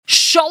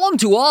Shalom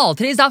to all.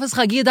 Today's daf is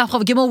Chagiga, daf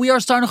Chav Gimel. We are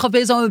starting Chav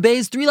Beis on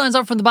Beis, 3 lines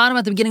up from the bottom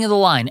at the beginning of the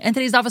line. And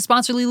today's daf is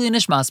sponsored Lilu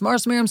Nishmas,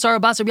 Mars Miriam Sarah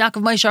Basar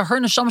Yaakov Maisha, her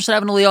Neshama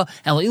Shadav and Aliyah,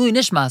 and Lilu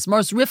Nishmas,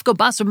 Mars Rivka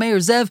Basar Meir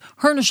Zev,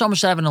 her Neshama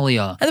Shadav and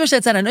Aliyah. And the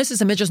Mishnah said,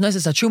 "Anosis a midras,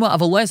 nosis a truma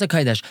of a loyas a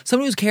kaidesh."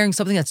 Someone who's carrying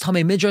something that's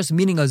tamei midras,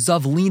 meaning a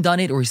zav leaned on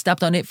it or he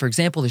stepped on it. For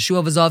example, the shoe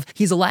of a zav,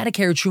 he's allowed to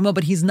carry truma,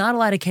 but he's not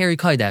allowed to carry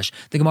kaidesh.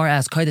 The Gemara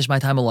asks, "Kaidesh my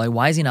time aloi?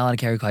 Why is he not allowed to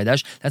carry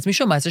kaidesh?" That's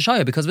Mishum Ma'aser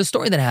Shaya, because of a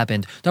story that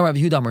happened. Damar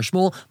Yehuda Amar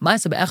Shmuel,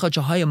 Ma'aser be'echad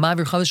shahaya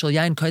mavir chavish shel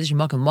yain kaidesh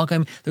makom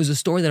makom. There was a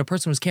story that a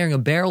person was carrying a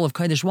barrel of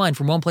kaidesh wine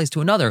from one place to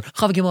another.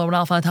 Chav Gimel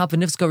Rav on top of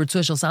nifska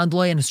ritzuah shel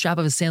sandloy, and the strap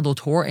of his sandal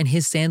tore, and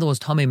his sandal was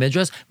tamei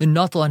midras.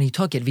 V'natal, and he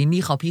took it.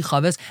 V'nichal pi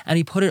chavis, and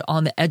he put it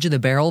on the edge of the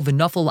barrel.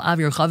 V'nafal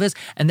avir chavis,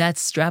 and that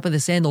strap of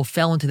the sandal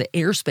fell into the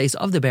airspace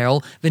of the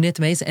barrel.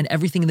 V'nitmeis, and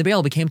everything in the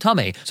barrel became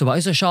tamei. So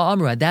Ba'isa Shah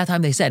Amru, at that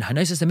time they said,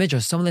 Hanosis a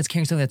midras, someone that's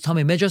carrying something that's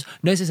tamei midras,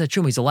 nosis a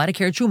truma. He's allowed to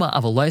carry truma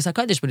of a loyas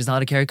HaKadosh, but he's not allowed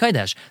to carry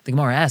kaidesh. The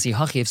Gemara asks,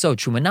 Hachi, if so,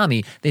 truma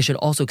nami, they should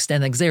also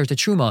extend the gzeira to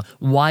truma.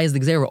 Why is the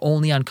gzeira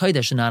only on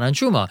kaidesh and not on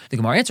truma? The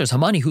Gemara answers,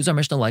 Hamani, who's our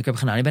Mishnah like Reb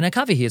Chanani ben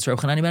Akavia? It's Reb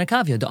Chanani ben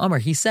Akavia. The Amar,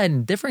 he said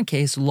in different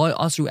case, loy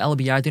asru el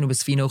biyardin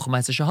ubesfino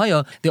chumaisa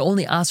shahaya. They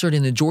only asred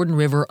in the Jordan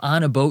River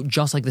on a boat,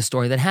 just like the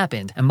story that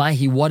happened. And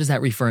what is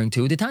that referring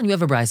to? The time you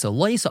have a brayso,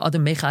 loy sa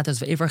adam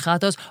mechatas ve'ever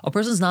chatas. A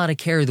person's not to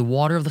carry the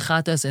water of the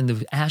chatas and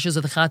the ashes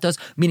of the chatas,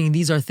 meaning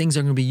these are things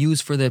that are going to be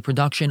used for the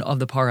production of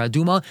the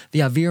paraduma, the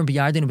avir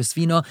biyardin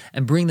ubesfino,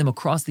 and bring them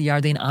across the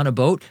Yarden on a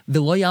boat.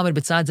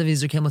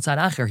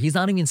 He's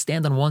not even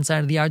stand on one side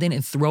of the Yarden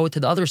and throw it to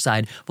the other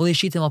side.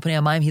 He's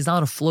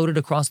not to float it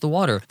across the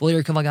water.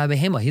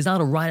 He's not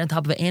to ride on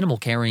top of an animal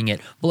carrying it.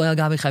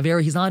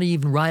 He's not to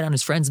even ride on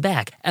his friend's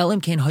back. It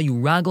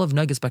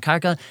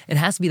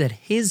has to be that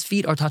his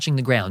feet are touching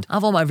the ground. He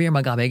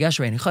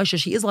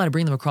is allowed to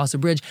bring them across the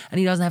bridge, and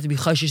he doesn't have to be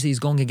chashish that he's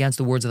going against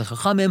the words of the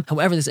Chachamim.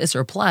 However, this Isser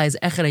applies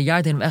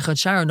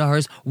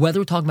whether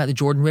we're talking about the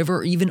Jordan River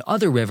or even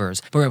other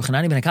rivers. But Reb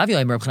Chanani ben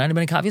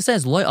Akavia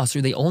says, Loy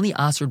Asr, they only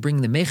Asr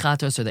bringing the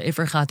Mechatos or the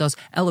Efer Chatos,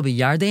 Ela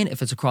Yarden,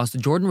 if it's across the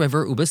Jordan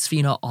River,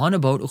 Ubasfina, on a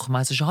boat,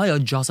 Uchmaisa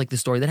Shahaya, just like the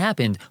story that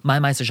happened. My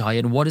Maisa Shahaya,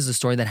 and what is the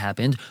story that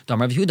happened?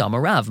 Damar Yehuda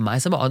Amar Rav,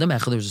 Maisa Adam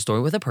Echad, there's a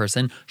story with a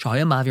person,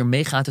 Shahaya Mavir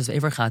Mechatos,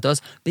 Efer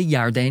Chatos,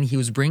 Yarden, he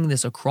was bringing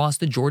this across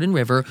the Jordan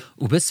River,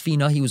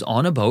 Ubasfina, he was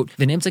on a boat,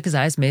 V'nimtza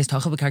Kazayas Mace,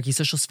 Tachav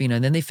Karkisa Shalsfina,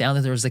 and then they found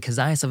that there was a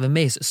Kazayas of a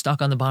mace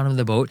stuck on the bottom of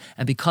the boat,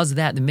 and because of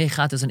that, the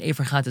Mechatos and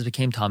Efer Chatos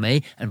became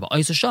Tameh, and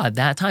Ba'isa Shah, at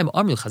that time,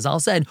 Amr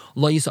Chazal said,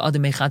 Lo Yisa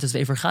Adam Mechatos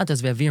ve'Efer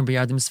Chatos ve'Avir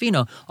b'Yardim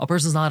Sfina. A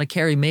person's not to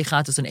carry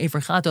Mechatos and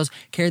Efer Chatos,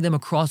 carry them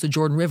across the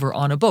Jordan River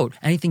on a boat.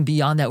 Anything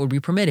beyond that would be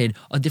permitted.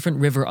 A different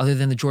river other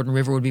than the Jordan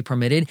River would be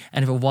permitted,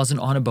 and if it wasn't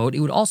on a boat, it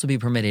would also be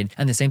permitted.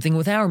 And the same thing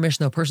with our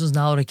Mishnah, a person's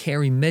not allowed to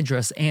carry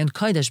Midras and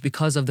Kaidesh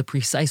because of the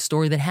precise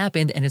story that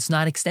happened, and it's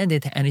not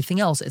extended to anything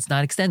else. It's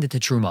not extended to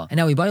Truma. And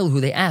now Ibayl,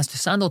 who they asked,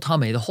 Sandal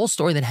Tameh, the whole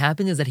story that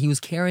happened is that he was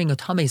carrying a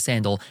Tameh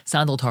sandal,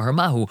 Sandal Tahar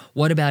Mahu.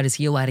 What about, is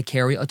he allowed to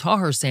carry a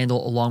Tahar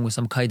sandal along with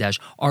some Kaidesh?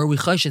 Are we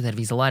choshesh that if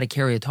he's allowed to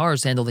carry a Tahar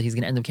sandal that he's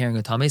going to end up carrying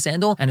a Tameh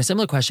sandal? And a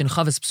similar question,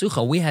 Chavis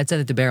Psucha, we had said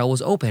that the barrel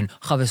was open.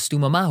 Chavis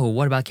Stuma Mahu,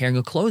 what about carrying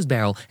a closed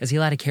barrel? Is he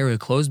allowed to carry a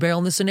closed barrel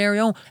in this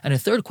scenario? And a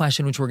third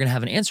question, which we're going to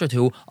have an answer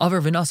to,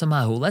 Avar Vinasa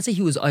Mahu, let's say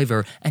he was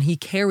Iver, and he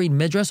carried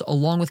Midras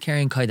along with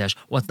carrying Kaidesh.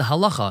 What's the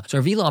halacha? So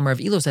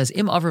Rav Ilo says,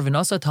 Im Avar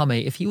Vinasa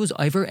Tameh, if he was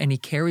Iver and he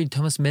carried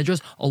Thomas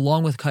Midras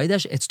along with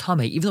Kaidesh, it's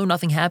Tameh. Even though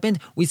nothing happened,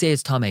 we say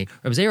it's Tameh.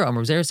 Rav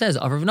Zera says,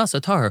 Avar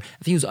Vinasa Tahar,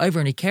 if he was Iver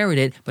and he carried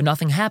it, but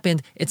nothing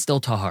happened, it's still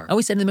Tahar. And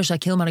we said in the Mishnah,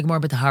 if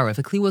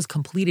a Kli was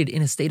completed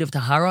in a state of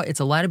Tahara, it's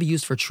allowed to be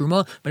used for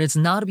Truma, but it's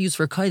not to be used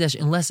for Kaidesh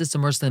unless it's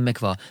immersed in the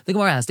mikvah. The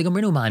Gemara asks, the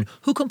Gemrinu man,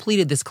 who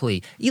completed this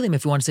Kli? Elim,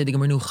 if you want to say the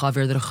Gemrinu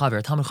Chaver, the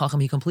Chaver, Talmud Chacham,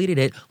 he completed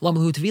it,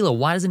 Lamhu Tvila,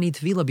 why does it need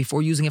Tvila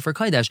before using it for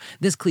Kaidesh?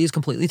 This Kli is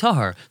completely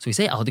Tahar. So we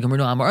say, Al the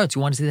Gemrinu Amaretz,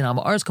 you want to say that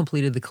Amaretz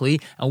completed the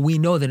Kli, and we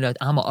know that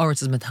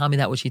Amaretz is Matami,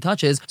 that which he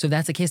touches. So if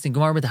that's the case, the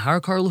Gemara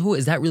B'Tahara Karlahu,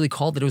 is that really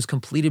called that it was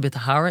completed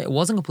B'Tahara? It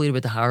wasn't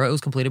completed B'Tahara, it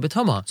was completed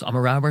B'Toma. So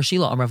Amar Rav Bar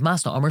Shila, Amar Rav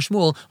Masna, Amar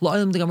Shmuel,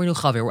 La'alim the Gemrinu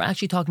Chaver. We're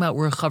actually talking about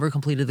where a Chaver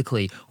completed the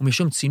Kli.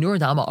 Umishum Tzinur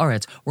da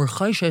Amaretz, we're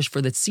Chayshesh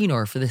for the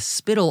Tzinur, for the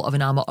spittle of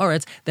an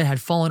Amaretz that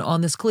had fallen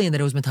on this Kli and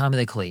that it was Matami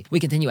the Kli. We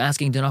continue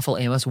asking Donafal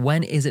Amos,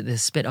 when is it the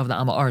spit of the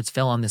Amaretz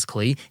fell on this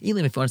Kli?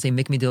 Elim, if you want to say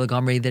Mikmi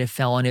Dilagamre, that it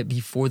fell on it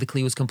before the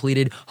Kli was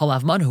completed,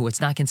 Halav Manhu,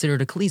 it's not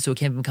considered a Kli, so it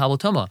can't be Kabal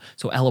Toma.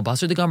 So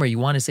Elabasar the Gamre, you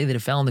want to say that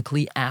it fell on the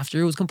Kli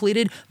after it was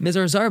completed?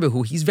 Mizar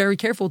Zarbahu, he's very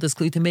careful with this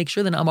Kli to make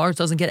sure that Amaretz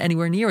doesn't get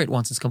anywhere near it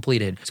once it's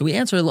completed. So we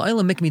answer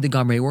La'ila Mikmi the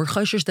Gamre, we're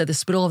Chayshish that the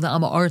spittle of the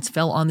Amaretz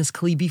fell on this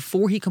Kli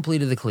before he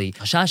completed the Kli.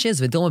 Hashash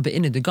is Vidilma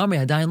Be'inid the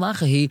Gamre Hadayin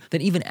Lachahi,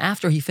 that even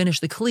after he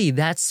finished the Kli,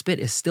 that spit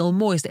is still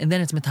moist and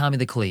then it's Matami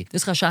the Kli.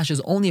 This Chashash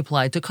is only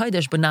applied to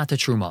Kaidesh but not to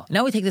Truma.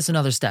 Now we take this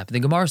another step. The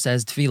Gemara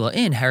says Tvila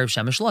in Harav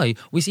Shemesh Loi.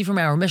 We see from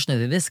our Mishnah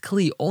that this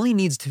Kli only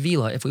needs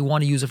Tvila if we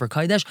want to use it for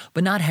Kaidesh,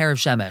 but not Harav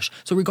Shemesh.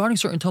 So regarding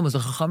certain Tomas, the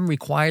Chacham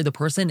required the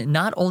person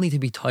not only to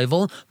be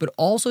Toivel, but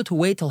also to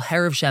wait till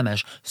Harav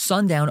Shemesh,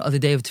 sundown of the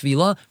day of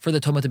Tvila, for the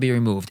Toma to be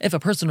removed. If a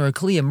person or a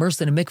Kli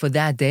immersed in a mikvah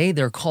that day,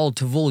 they're called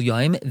Tevul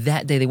Yaim.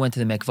 That day they went to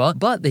into the mikvah,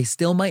 but they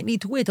still might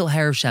need to wait till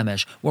Harav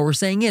Shemesh. What we're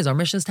saying is, our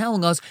Mishnah is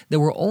telling us that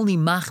we're only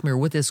machmir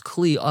with this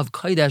kli of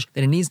kodesh,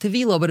 that it needs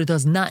tevila, but it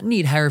does not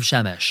need Harav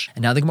Shemesh.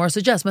 And now the Gemara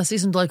suggests,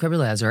 Masisim like Rabbi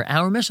Eliezer.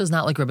 Our Mishnah is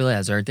not like Rabbi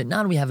Eliezer. That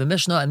now we have a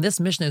Mishnah, and this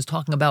Mishnah is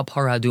talking about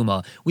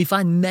paraduma. We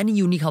find many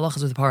unique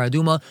halachas with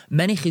paraduma,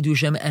 many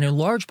chidushim, and in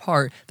large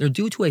part, they're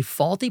due to a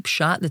faulty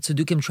pshat that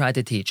Tzedukim tried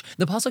to teach.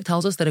 The pasuk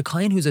tells us that a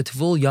kohen who's a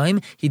tvul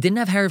yaim, he didn't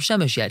have Harav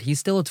Shemesh yet. He's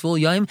still a tvul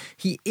yaim.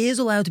 He is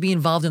allowed to be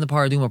involved in the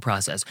paraduma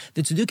process.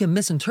 The Tzedukim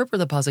misinterpret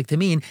the pasuk to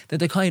mean that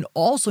the kohen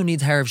also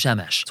needs Harav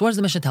Shemesh. So what does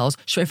the Mishnah tell us?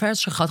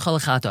 Shveiferes shechatcha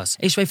lechatos.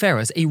 A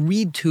shveiferes, a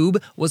reed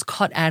tube, was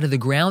cut out of the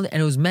ground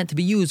and it was meant to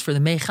be used for the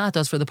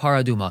mechatos for the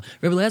paraduma.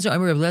 Rabbi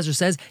Eliezer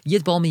says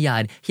yitbal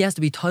miyad. He has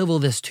to be toivel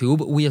this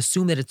tube. We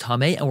assume that it's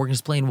tamei, and we're going to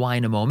explain why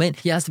in a moment.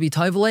 He has to be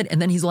toivel it,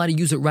 and then he's allowed to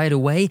use it right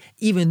away,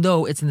 even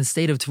though it's in the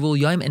state of tvul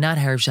yaim and not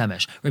Harav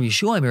Shemesh. Rabbi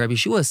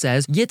Yeshua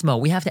says yitma.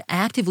 We have to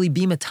actively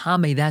be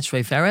matame that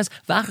shveiferes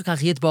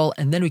v'achakach yitbal,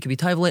 and then we can be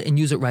toivel it and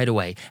use it right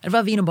away. And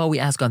Vavinamba, we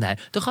ask on that.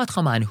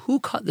 Who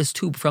cut this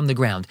tube from the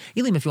ground?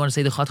 Elim, if you want to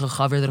say the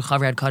chaver that a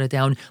chaver had cut it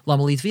down,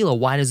 lamalit vila.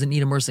 Why does it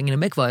need immersing in a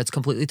mikvah? It's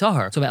completely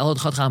tahar. So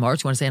ve'elod chat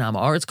chamarts. You want to say an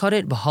amaretz cut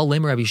it?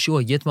 B'halim Rabbi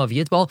Yeshua yitma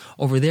v'yitbal.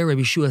 Over there,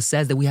 Rabbi Yeshua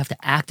says that we have to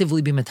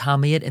actively be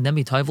matame it and then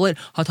be toivel it.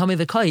 Hatame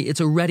v'kai.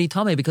 It's already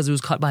tame because it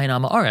was cut by an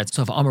amaretz.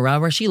 So if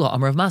Amarav Rashila,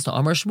 Amarav Masna,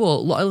 Amar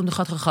Shmuel, la'elim the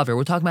chat chaver.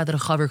 We're talking about that a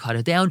chaver cut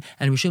it down,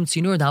 and Mishum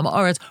Tzinur the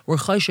amaretz. We're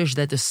chayshish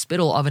that the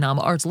spittle of an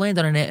amaretz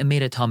landed on it and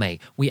made it tame.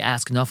 We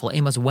ask Nafal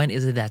Amos, when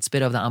is it that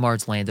spit of the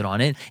amaretz landed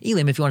on it?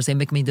 Elim, if you want to say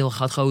mikmei dil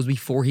chatcha was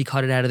before he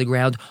cut it out of the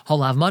ground.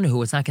 Halav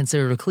manhu, it's not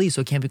considered a kli,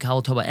 so it can't be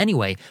kal toba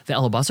anyway. The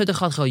alabasar de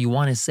chatcha, you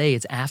want to say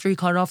it's after he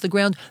cut it off the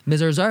ground.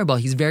 Mizar zarba,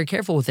 he's very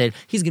careful with it.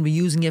 He's going to be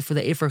using it for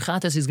the efer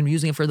chatas. He's going to be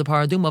using it for the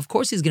paraduma. Of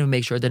course, he's going to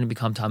make sure it doesn't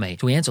become tamei.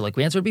 So we answer like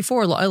we answered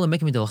before. La'ila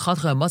mikmei dil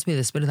chatcha, it must be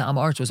the spit of the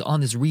amaretz was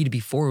on this reed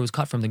before it was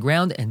cut from the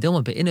ground, and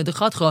dilma be'ina de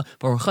chatcha,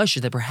 but we're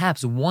chashish that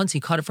perhaps once he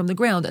cut it from the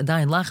ground,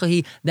 adayin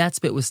lachahi, that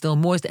spit was still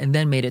moist and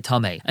then made it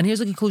tamei. And here's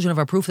the conclusion of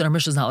our proof that our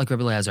Mishnah is not like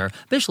Rabbi Eliezer.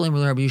 Bishlam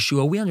with Rabbi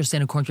Yeshua, we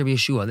understand according to Rabbi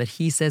Yeshua that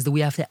he says that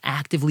we have to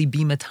actively be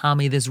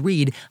matame this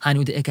reed.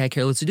 Hanu de ikai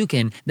kerel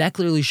tzedukin. That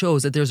clearly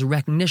shows that there's a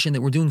recognition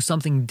that we're doing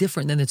something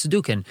different than the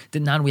tzedukin. That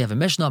now we have a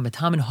Mishnah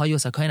matamin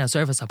hayos hakayin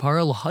aservas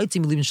hapara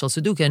lahaitim livin shel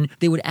tzedukin.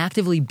 They would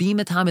actively be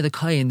matame the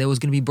kayin that was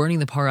going to be burning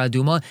the para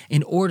aduma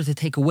in order to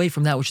take away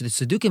from that which the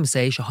tzedukim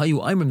say.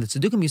 Shahayu aimrim. The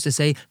tzedukim used to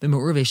say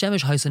b'me'urvei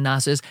shemesh haisan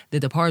nasis that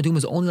the para aduma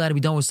is only allowed to be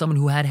done with someone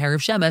who had harav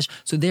shemesh.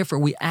 So therefore,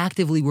 we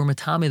actively were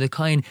matame the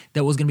kayin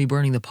that was going to be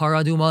burning the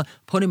para aduma,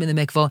 put him in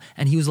the mikvah,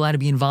 and he was allowed to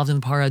be involved in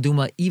the para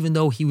aduma even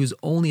though he was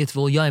only a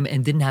tvul yaim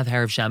and didn't have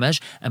harav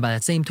shemesh. And by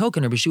that same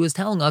token, Rabbi Yeshua is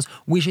telling us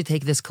we should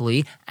take this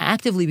kli,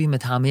 actively be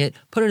matame it,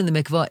 put it in the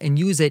mikvah, and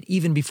use it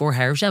even before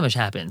harav shemesh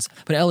happens.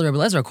 But El Rabbi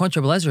Eliezer, according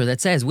to Rabbi Eliezer,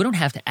 that says we don't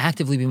have to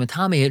actively be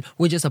matame it,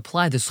 we just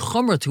apply this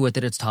chumrah to it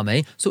that it's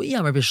tameh. So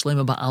iyam Rabbi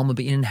Shlema ba'alma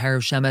be'in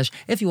harav shemesh.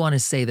 If you want to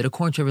say that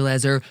according to Rabbi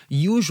Eliezer,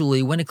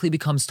 usually when a kli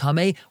becomes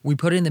tameh, we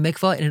put it in the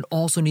mikvah and it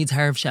also needs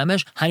harav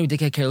shemesh. Hanu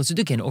dekei kerel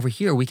tzedukin. Over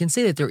here, we can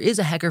say that there is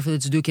a heker for the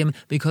tzedukim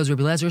because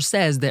Rabbi Eliezer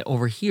says that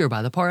over here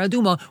by the para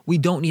aduma we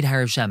don't need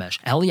harav shemesh.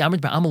 El yamrit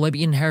ba'amalei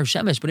be'in harav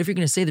shemesh. But if you're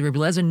going to say that Rabbi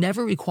Eliezer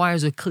never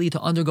requires a kli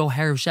to undergo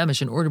harav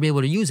shemesh in order to be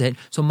able to use it,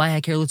 so my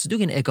heker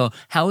tzedukin eko.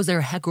 How is there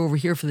a heker over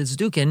here for the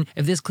tzedukin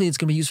if this kli that's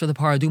going to be used for the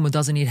para aduma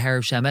doesn't need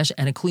harav shemesh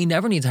and a kli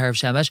never needs harav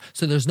shemesh,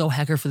 so there's no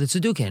heker for the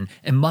tzedukin?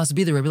 It must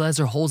be that Rabbi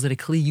Eliezer holds that a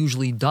kli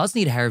usually does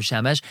need harav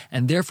shemesh,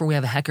 and therefore we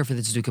have a heker for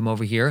the tzedukim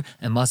over here.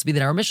 It must be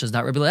that our Mishnah is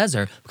not Rabbi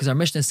Eliezer, because our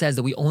Mishnah says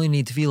that we only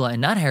need tefillah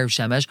and not harav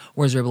shemesh,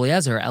 whereas Rabbi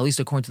Eliezer, at least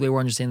according to the way we're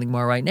understanding the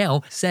Gemara right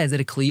now, says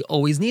that a kli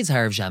always needs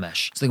harav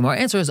shemesh. So the Gemara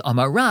answer is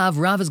Amar Rav.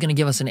 Rav is going to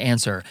give us an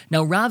answer.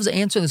 Now Rav's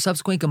answer in the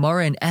subsequent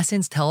Gemara in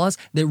essence tell us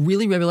that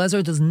really Rabbi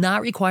Eliezer does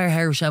not require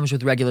harav shemesh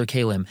with regular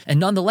kalim, and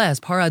nonetheless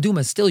para aduma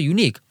is still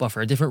unique, but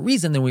for a different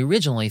reason than we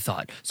originally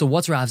thought. So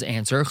what's Rav's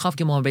answer? Chav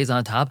Gimel Beis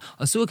on top.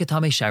 Asua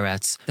katame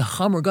sheretz. The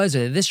chamor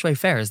geyser that this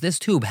shveiferes, this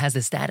tube, has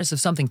the status of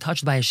something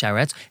touched by a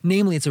sheretz,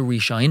 namely it's a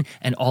rishain,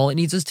 and all it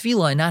needs is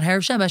tefillah and not harav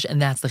shemesh,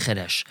 and that's the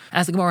chiddush.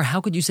 Ask the Gemara,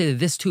 how could you say that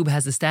this tube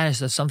has the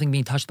status of something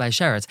being touched by a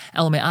sheretz?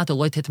 Elame'ato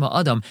loy titma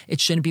adam. It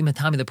shouldn't be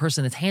matami the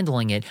person that's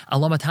handling it.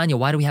 Alamatanya.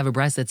 Why do we have a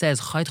brass that says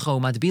chaytcho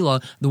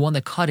matbila, the one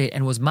that cut it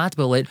and was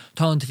matbil it,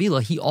 talon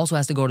tefillah, he also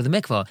has to go to the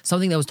mikvah.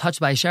 Something that was touched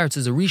by a sheretz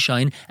is a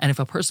rishain, and if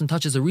a person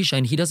touches a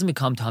rishain, he doesn't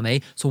become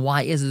tameh. So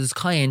why is it this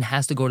kayin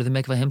has to go to the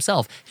mikvah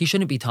himself? He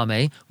shouldn't be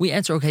tameh. We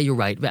answer, okay, you're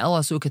right.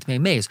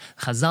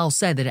 Chazal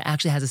said that it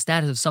actually has a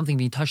status of something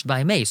being touched by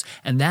a mace,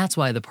 and that's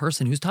why the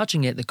person who's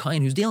touching it, the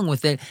kayin who's dealing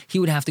with it, he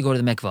would have to go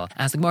to the mikvah.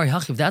 Ask the Gemara,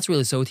 if that's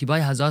really so,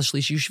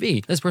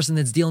 this person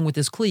that's dealing with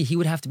this kli, he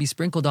would have to be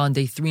sprinkled on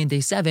day 3 and day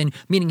 7,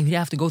 meaning he'd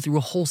have to go through a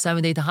whole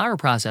 7-day tahara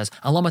process.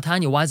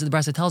 Alamatanya, why is it the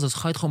brass that tells us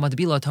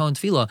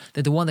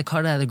that the one that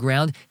cut it out of the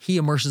ground, he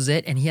immerses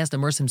it and he has to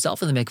immerse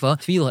himself in the mikvah.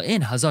 Tefillah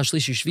in hazar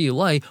shlishi shvi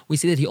ulai, we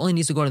see that he only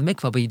needs to go to the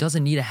mikvah, but he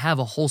doesn't need to have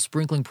a whole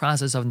sprinkling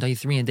process of day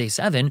 3 and day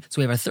 7.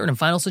 So we have our third and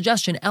final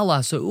suggestion.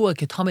 Ella so'ua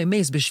ketame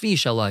meis b'shvi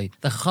shalai.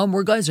 The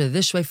chamor geyser,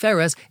 this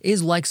shveiferes,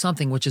 is like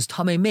something which is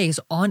tame meis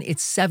on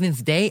its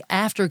 7th day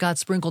after it got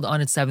sprinkled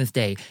on its 7th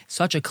day.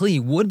 Such a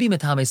kli would be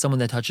metame someone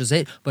that touches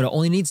it, but it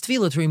only needs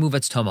tefillah to remove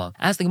its tuma.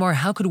 Ask the Gemara,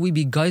 how could we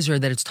be geyser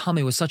that its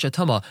tame was such a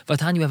tuma?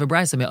 Vatan, you have a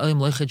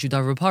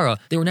brisa,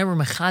 they were never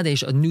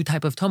mechadesh a new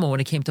type of tuma when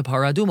it came to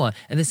paraduma,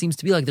 and this seems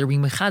to be like they're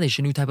being mechadesh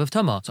a new type of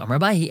tuma. So Amar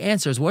Abai, he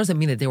answers, what does it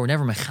mean that they were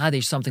never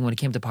mechadesh something when it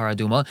came to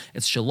paraduma?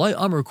 It's shaloi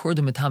amr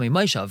kordum metame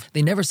maishav.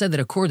 They never said that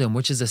a kordum,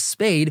 which is a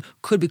spade,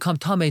 could become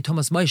tame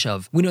tumas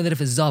maishav. We know that if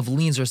a zav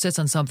leans or sits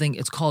on something,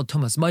 it's called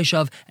tumas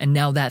maishav, and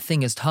now that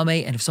thing is tame,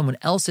 and if someone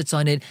else sits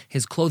on it,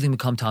 his clothing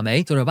become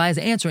tame. So Rabbi is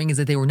answering is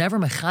that they were never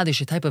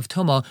mechadesh a type of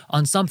tuma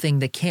on something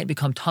that can't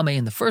become tame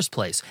in the first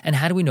place. And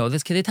how do we know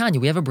this? Kedetanya,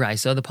 we have a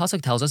brisa. The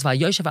pasuk tells us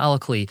vayoshev ala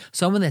kli,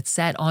 someone that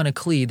sat on a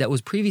kli that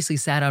was previously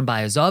sat on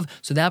by a zav,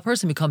 so that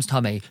person becomes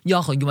tame.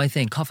 Yachal, you might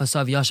think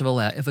kafasav yashav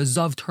aleh. If a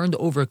zav turned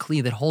over a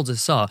kli that holds a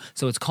saw,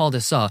 so it's called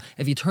a saw.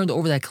 If he turned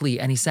over that kli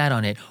and he sat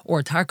on it, or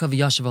a tarkav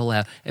yashav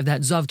aleh, if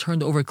that zav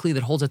turned over a kli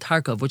that holds a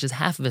tarkav, which is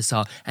half of a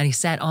saw, and he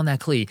sat on that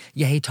kli,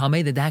 yehi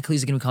tame, that kli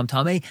is going to become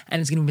tame,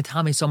 and it's going to be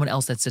tame someone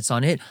else that sits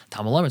on it.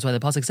 Tamalam, that's why the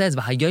pasuk says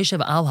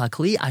v'hayoshev al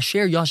hakli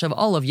asher yashav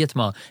olav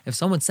yitma. If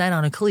someone sat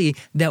on a kli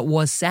that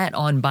was sat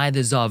on by the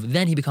zav,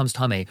 then he becomes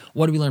tame.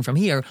 What do we learn from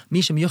here?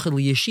 Misham yuchad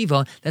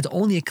liyeshiva, that's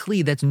only a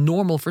kli that's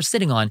normal for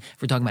sitting on.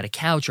 If we're talking about a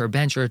couch or a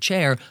bench or a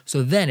chair,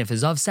 so then if a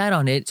zav sat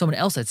on it, someone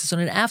else that sits on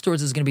it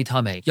afterwards is going to be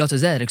tame.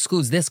 Yotazeh, that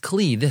excludes this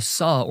kli, this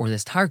saw or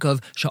this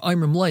tarkav,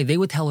 sha'imrim loy, they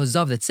would tell a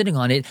zav that's sitting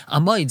on it,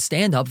 amayd,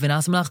 stand up,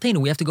 v'nasam lachtenu,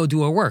 we have to go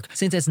do our work.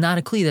 Since it's not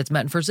a kli that's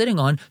meant for sitting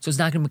on, so it's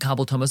not going to be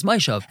kabel tumas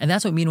maishav. And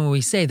that's what we mean when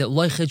we say that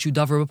loy chitchu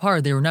davar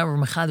b'par, they were never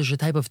mechadish a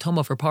type of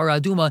tuma for para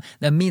aduma.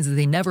 That means that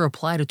they never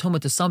applied a tuma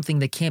to something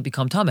that can't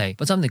become tame.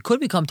 But something that could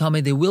become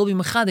tame, they will be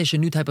mechadish a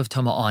new type of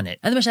tuma on it.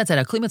 And the Mishnah said,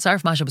 a kli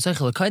mitzaref masha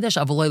b'seichel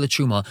kaidesh avaloi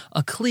l'truma.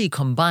 A kli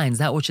combines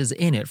that which is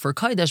in it for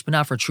kaidesh but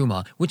not for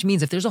truma. Which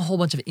means if there's a whole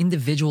bunch of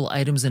individual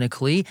items in a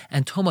kli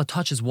and tuma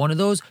touches one of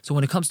those, so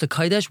when it comes to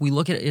kaidesh, we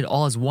look at it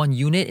all as one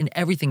unit and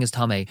everything is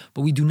tame.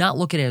 But we do not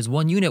look at it as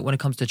one unit when it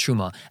comes to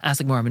truma. Ask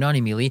the Gemara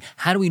Minani Mili,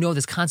 how do we know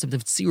this concept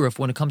of tziruf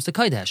when it comes to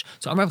kaidesh?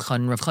 So Rav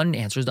Chanan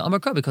answers the Amar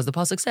Kra, because the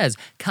pasuk says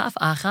kaf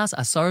achas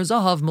asar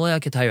zahav malaya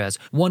ketayres,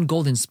 one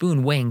golden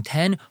spoon weighing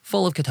 10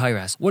 full of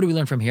ketayres. What do we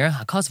learn from here?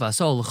 Hakasva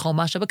so l'chol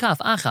masha b'kaf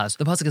achas.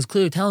 The pasuk is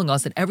clearly telling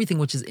us that everything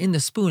which is in the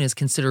spoon is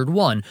considered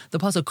one. The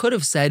pasuk could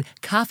have said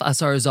kaf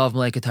asar zahav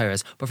malaya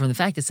ketayres, but from the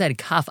fact it said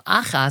kaf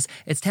achas,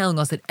 it's telling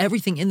us that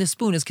everything in the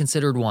spoon is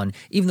considered one.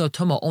 Even though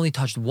tuma only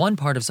touched one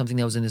part of something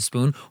that was in the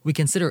spoon, we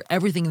consider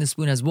everything in the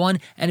spoon as one,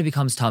 and it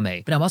becomes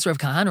tameh. But now Rav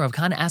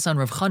Kahana asked on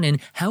Rav Chanan,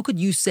 how could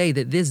you say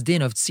that this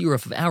din of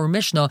tziruf of our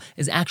Mishnah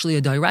is actually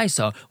a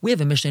dairaisa? We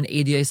have a Mishnah in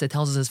Adiyos that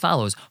tells us as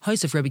follows: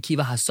 Haisef Rabbi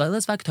Kiva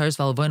hasailas v'kataris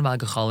v'alavoin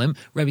v'agachalim.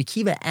 Rabbi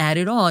Kiva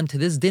added on to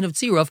this din of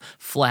tziruf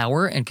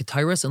flour and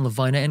kataris and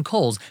levina and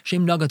coals.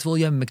 Shem naga tvul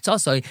yom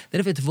miktasai, that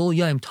if a tvul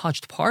yom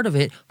touched part of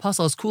it,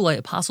 pasals kulai,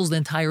 it pasals the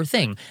entire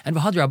thing. And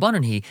v'had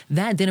rabbanan he,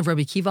 that din of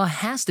Rabbi Kiva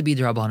has to be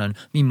rabbanan.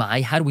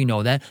 Mimai, how do we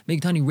know that?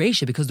 Migtani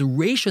reisha, because the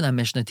reisha that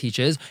Mishnah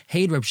teaches,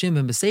 Heid Rab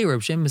Shimon ben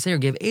Beseir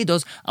gave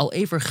edos al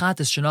efer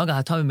chatas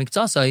shenaga hatam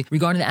miktasai,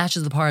 regarding the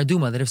ashes of the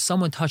paraduma, that if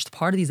someone touched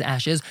part of these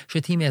ashes,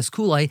 shetime es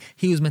kulai,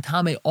 he was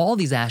metame all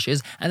these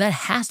ashes, and that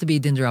has to be a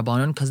din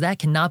derabanan, because that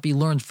cannot be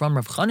learned from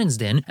Rav Chanan's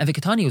din. And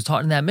Vikatani was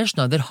taught in that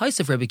Mishnah that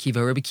Haisef Rabbi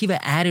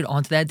Kiva added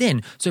onto that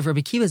din. So if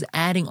Rabbi Kiva is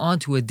adding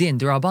onto a din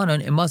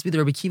derabanan, it must be that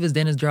Rabbi Kiva's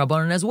din is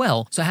derabanan as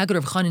well. So how could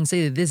Rav Chanan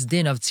say that this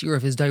din of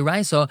tziruf is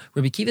dairaisa?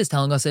 Rabbi Kiva is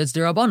telling us that it's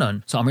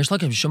derabanan. So Amr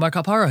Shlakim Shumar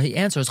Kapara, he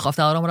answers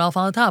Chaftal Adam Al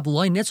Falatap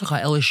loy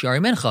nitzcha el shiari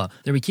mincha.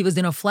 The Rabbi Kiva's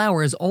din of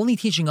flour is only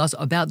teaching us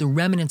about the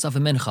remnants of a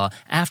mincha.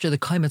 After the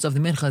kaimets of the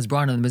mincha is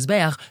brought on the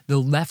mizbeach, the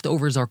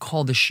leftovers are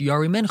called the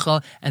shiari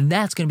mincha, and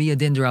that's going to be a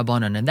din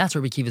derabanan, and that's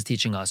what Rabbi Kiva is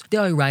teaching us.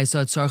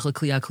 If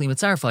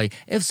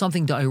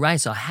something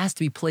da'iraisa has to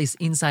be placed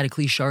inside a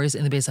kli sharis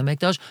in the Beis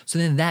Hamikdash, so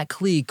then that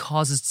kli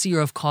causes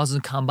tziruf, causes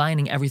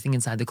combining everything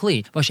inside the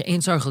kli.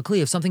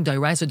 If something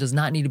da'iraisa does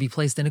not need to be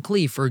placed in a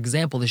kli, for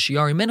example, the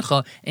shiari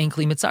mincha and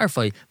kli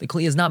mitzarfai, the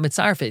kli is not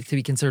mitzarfai to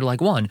be considered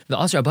like one. The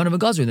asra abanim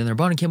gazru, then the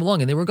rabbanim came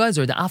along and they were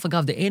geyser. The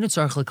afagav the ain't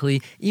tzarch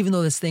kli, even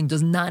though this thing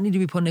does not need to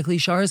be put in a kli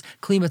sharis,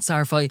 kli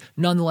mitzarfai,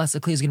 nonetheless the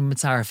kli is going to be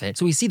mitzarfai.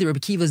 So we see that Rabbi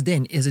Kiva's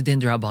din is a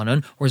din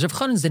derabanan, whereas Rav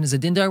Chanan's din is a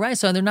din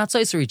deraisa, and they're not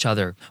seiser each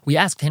other. We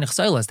asked Henich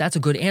Silas, that's a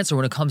good answer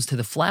when it comes to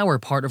the flour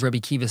part of Rabbi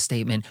Kiva's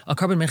statement. A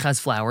carbon mincha has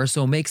flour,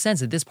 so it makes sense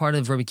that this part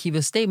of Rabbi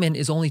Kiva's statement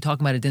is only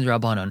talking about a din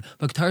derabanan.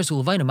 But Ketaris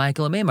Levina,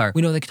 Michael Amemar,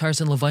 we know that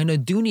Ketaris and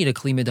Levina do need a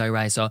kli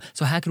midairaisa.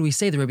 So how could we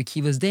say that Rabbi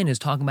Kiva's din is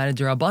talking about a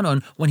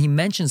derabanan when he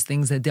mentions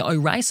things that the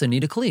iraisa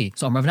need a kli?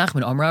 So Amrav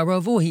Nachman, Amra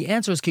Ravu, he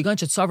answers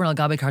Kiganchet Savran al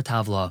Gabe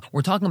Kartavla.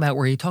 We're talking about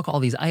where he took all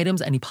these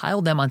items and he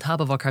piled them on top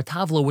of a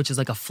kartavla, which is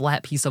like a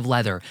flat piece of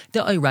leather.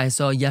 The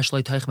iraisa yesh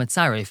loy toich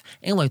metzarif,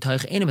 ein loy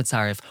toich ein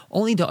metzarif.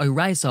 Only the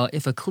iraisa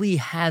if a kli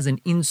has an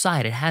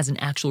inside, it has an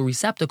actual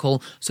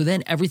receptacle. So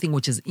then everything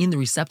which is in the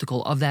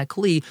receptacle of that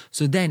kli,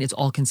 so then it's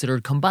all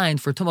considered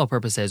combined for tumah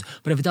purposes.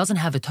 But if it doesn't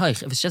have a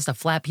toich, if it's just a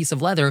flat piece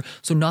of leather,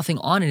 so nothing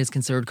on it is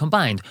considered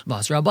combined.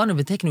 And the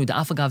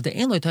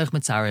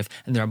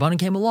Rabbanan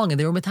came along and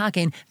they were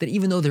metaken that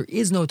even though there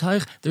is no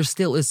B'toich, there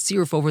still is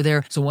Siruf over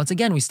there. So once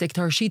again, we stick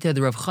to our Shita.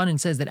 The Rav Chanan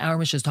says that our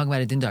Mishnah is talking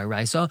about a Din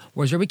D'Oraisa,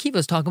 whereas Rabbi Kiva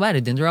is talking about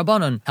a Din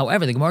D'Rabbanan.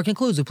 However, the Gemara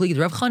concludes with Pligid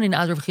Rav Chanan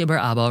as Rav Chia bar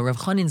Abba. Rav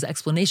Chanan's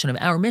explanation of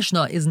our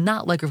Mishnah is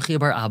not like Rav Chia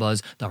bar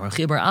Abba's. The Rav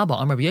Chia bar Abba,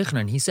 Amar Rabbi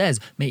Yochanan, he says,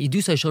 Me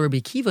idusay shel Rabbi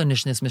Kiva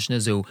nishnis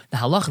Mishnazu. The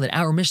halacha that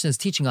our Mishnah is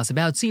teaching us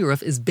about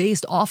Siruf is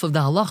based off of the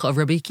halacha of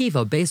Rabbi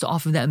Kiva, based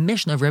off of that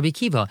Mishnah of Rabbi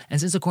Kiva. And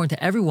since according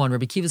to everyone,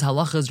 Rabbi Kiva's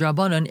halacha is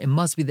D'Rabbanan, it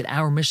must be that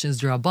our Mishnah is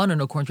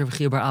D'Rabbanan according to Rav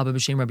Chia bar Abba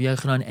b'shem Rabbi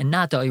Yochanan and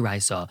not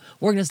D'Oraisa.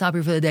 We're going to stop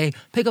here for the day.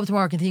 Pick up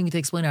tomorrow, continuing to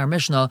explain our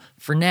Mishnah.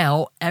 For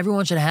now,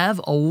 everyone should have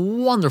a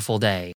wonderful day.